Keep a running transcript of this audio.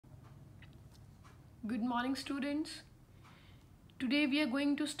Good morning, students. Today we are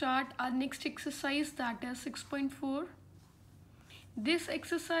going to start our next exercise, that is 6.4. This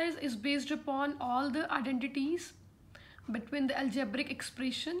exercise is based upon all the identities between the algebraic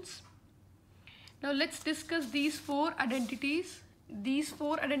expressions. Now let's discuss these four identities. These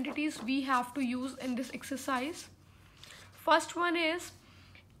four identities we have to use in this exercise. First one is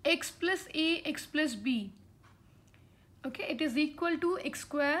x plus a, x plus b. Okay, it is equal to x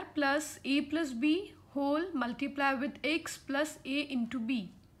square plus a plus b whole multiply with x plus a into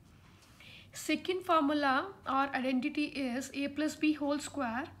b. Second formula or identity is a plus b whole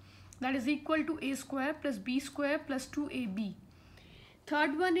square, that is equal to a square plus b square plus 2ab.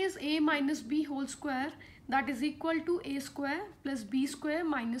 Third one is a minus b whole square, that is equal to a square plus b square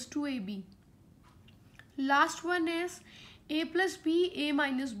minus 2ab. Last one is a plus b, a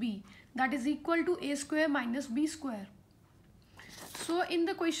minus b, that is equal to a square minus b square. So in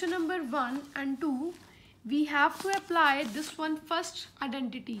the question number 1 and 2, we have to apply this one first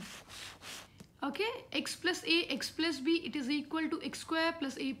identity. Okay, x plus a, x plus b, it is equal to x square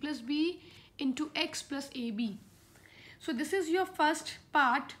plus a plus b into x plus ab. So this is your first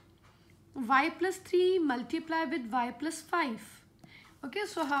part, y plus 3 multiply with y plus 5. Okay,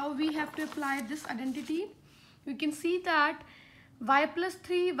 so how we have to apply this identity? You can see that y plus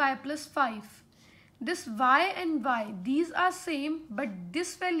 3, y plus 5. This y and y, these are same, but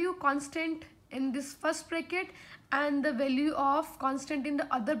this value constant in this first bracket and the value of constant in the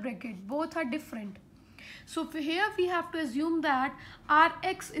other bracket, both are different. So for here we have to assume that our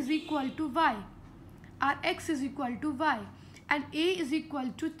x is equal to y, our x is equal to y, and a is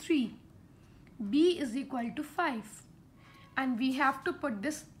equal to 3, b is equal to 5, and we have to put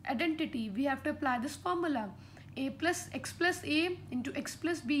this identity, we have to apply this formula. A plus x plus a into x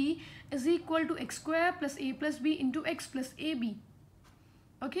plus b is equal to x square plus a plus b into x plus ab.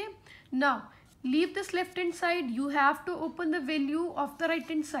 Okay, now leave this left hand side, you have to open the value of the right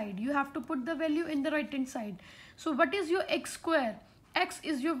hand side, you have to put the value in the right hand side. So what is your x square? X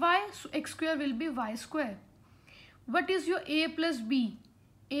is your y, so x square will be y square. What is your a plus b?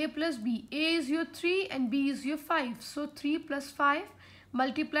 A plus b, a is your 3 and b is your 5, so 3 plus 5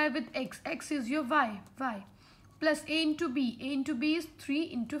 multiply with x, x is your y, plus a into b is 3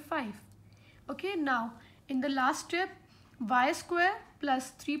 into 5. Okay, now in the last step, y square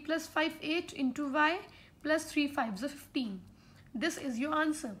plus 3 plus 5 8 into y plus 3 5s are 15. This is your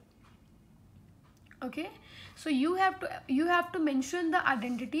answer. Okay, so you have to mention the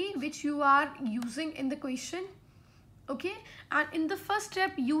identity which you are using in the question. Okay, and in the first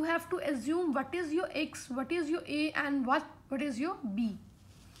step you have to assume what is your x, what is your a, and what is your b.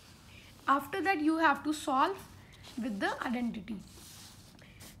 After that you have to solve with the identity.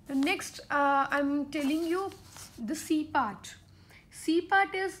 The next I'm telling you the C part. C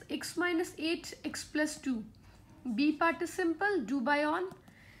part is x minus 8 x plus 2. B part is simple, do by on.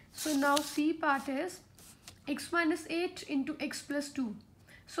 So now C part is x minus 8 into x plus 2.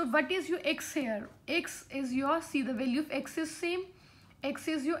 So what is your x here? X is your, see the value of x is same, x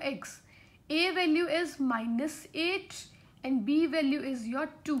is your x. A value is minus 8 and B value is your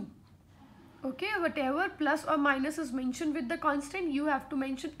 2. Okay, whatever plus or minus is mentioned with the constant, you have to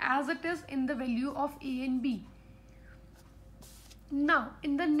mention as it is in the value of a and b. Now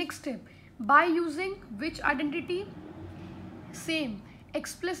in the next step, by using which identity? Same,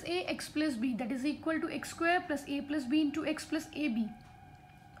 x plus a, x plus b, that is equal to x square plus a plus b into x plus ab.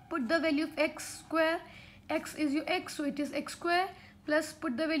 Put the value of x square, x is your x, so it is x square, plus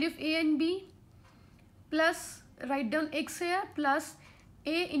put the value of a and b, plus write down x here, plus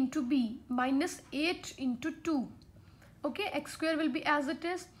a into b minus 8 into 2. Okay, x square will be as it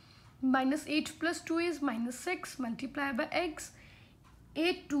is, minus 8 plus 2 is minus 6, multiply by x,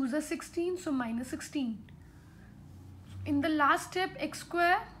 8 2s are 16, so minus 16. In the last step, x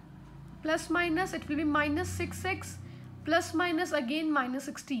square plus minus, it will be minus 6x plus minus again minus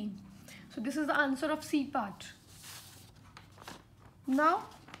 16. So this is the answer of C part. Now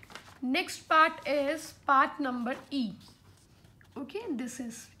next part is part number E. Okay, this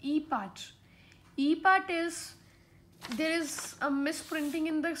is E part. E part is, there is a misprinting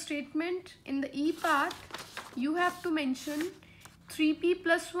in the statement. In the E part, you have to mention 3p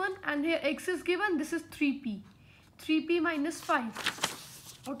plus 1, and here x is given, this is 3p. 3p minus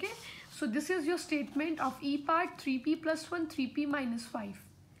 5. Okay, so this is your statement of E part, 3p plus 1, 3p minus 5.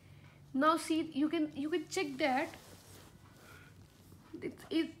 Now see, you can check that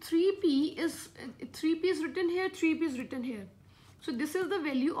 3p is written here, 3p is written here. So this is the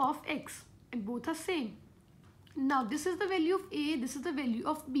value of x and both are same. Now this is the value of a, this is the value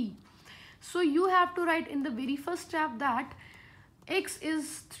of b. So you have to write in the very first step that X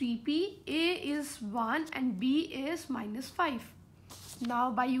is 3p, A is 1 and B is -5.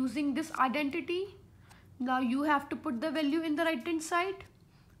 Now by using this identity, now you have to put the value in the right hand side.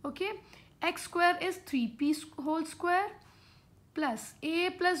 Okay, x square is 3p whole square plus A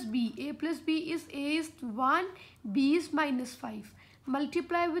plus B. A plus B is A is 1, B is -5.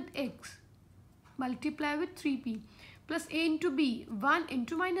 Multiply with x, multiply with 3p plus A into B, 1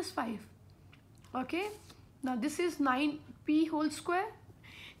 into -5. Okay, now this is 9p whole square.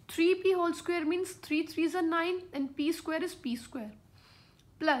 3p whole square means 3 3s are 9 and p square is p square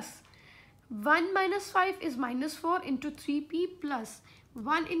plus 1 minus 5 is -4 into 3p plus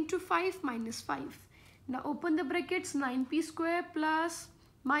 1 into 5 -5. Now open the brackets, 9p square plus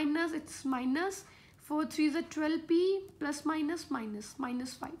minus, it's minus 4 3s are 12p plus minus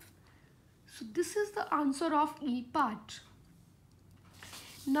 -5. So this is the answer of E part.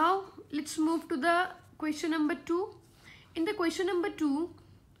 Now let's move to the question number 2. In the question number 2,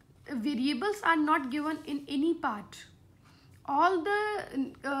 variables are not given in any part. All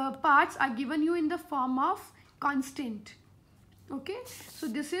the parts are given you in the form of constant. Okay, so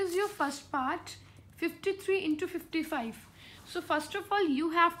this is your first part, 53 into 55. So first of all,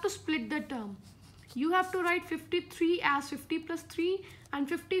 you have to split the term. You have to write 53 as 50 plus 3 and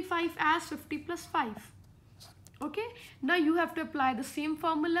 55 as 50 plus 5. Okay, now you have to apply the same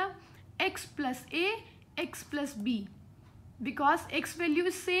formula, x plus A, x plus B. Because x value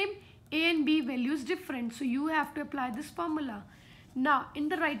is same, A and B value is different. So you have to apply this formula. Now in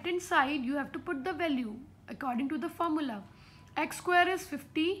the right hand side, you have to put the value according to the formula. X square is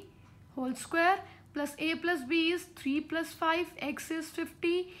 50 whole square plus A plus B is 3 plus 5. X is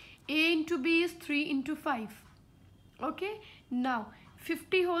 50. A into B is 3 into 5. Okay. Now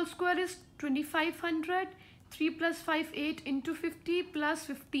 50 whole square is 2500. 3 plus 5, 8 into 50 plus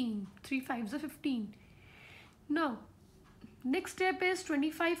 15. 3 5s are 15. Now next step is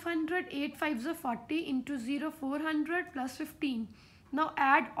 2500, 8 5s are 40 into 0, 400 plus 15. Now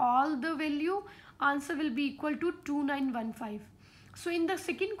add all the value, answer will be equal to 2915. So in the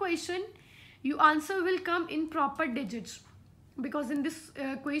second question, your answer will come in proper digits because in this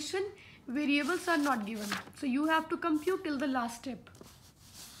question, variables are not given. So you have to compute till the last step.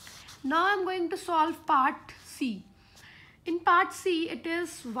 Now I'm going to solve part C. In part C, it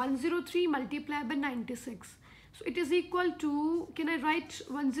is 103 multiplied by 96. So it is equal to, can I write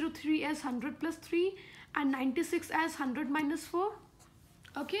 103 as 100 plus 3 and 96 as 100 minus 4?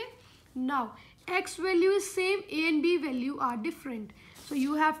 Okay. Now x value is same, A and B value are different. So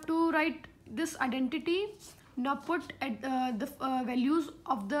you have to write this identity. Now put the values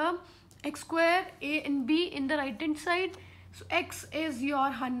of the x square, A and B in the right hand side. So x is your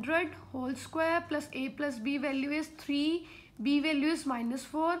 100 whole square plus A plus B value is 3, B value is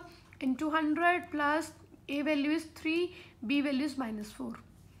 -4 into 100 plus A value is 3, B value is -4.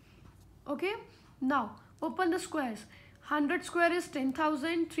 Okay. Now open the squares. 100 square is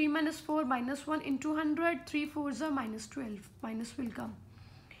 10,000. 3 minus 4 minus 1 into 100. 3 4s are -12. Minus will come.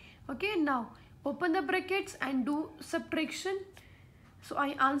 Okay. Now open the brackets and do subtraction. So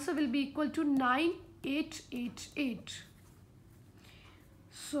our answer will be equal to 9888.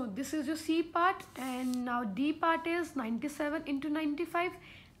 So this is your C part, and now D part is 97 into 95.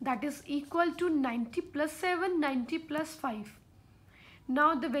 That is equal to 90 plus 7, 90 plus 5.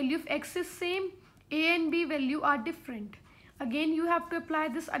 Now the value of x is same, A and B value are different. Again you have to apply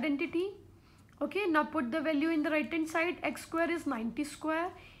this identity. Okay, now put the value in the right hand side. X square is 90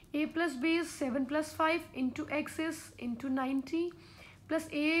 square, A plus B is 7 plus 5 into x is into 90 plus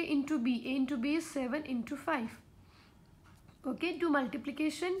A into B. A into B is 7 into 5. Okay, do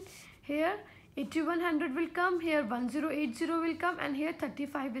multiplication. Here 8100 will come, here 1080 will come, and here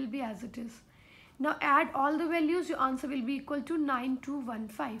 35 will be as it is. Now add all the values, your answer will be equal to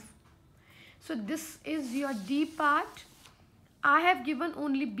 9215. So this is your D part. I have given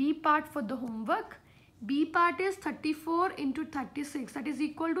only B part for the homework. B part is 34 into 36, that is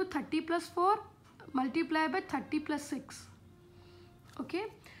equal to 30 plus 4 multiplied by 30 plus 6. Okay,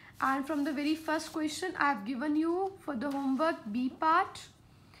 and from the very first question I have given you for the homework B part,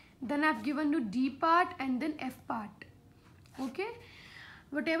 then I have given you D part and then F part. Okay,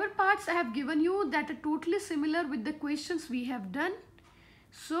 whatever parts I have given you that are totally similar with the questions we have done.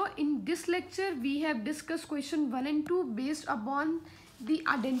 So in this lecture we have discussed question 1 and 2 based upon the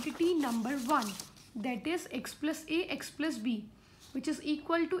identity number 1, that is x plus A, x plus B, which is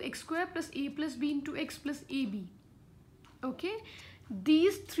equal to x square plus A plus B into x plus AB. Okay,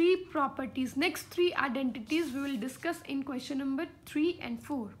 these three properties, next three identities we will discuss in question number 3 and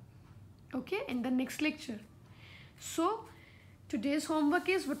 4. Okay, in the next lecture. So Today's homework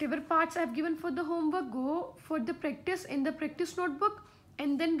is whatever parts I have given for the homework, go for the practice in the practice notebook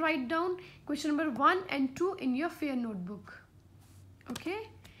and then write down question number 1 and 2 in your fair notebook. Okay,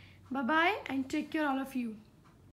 bye bye and take care all of you.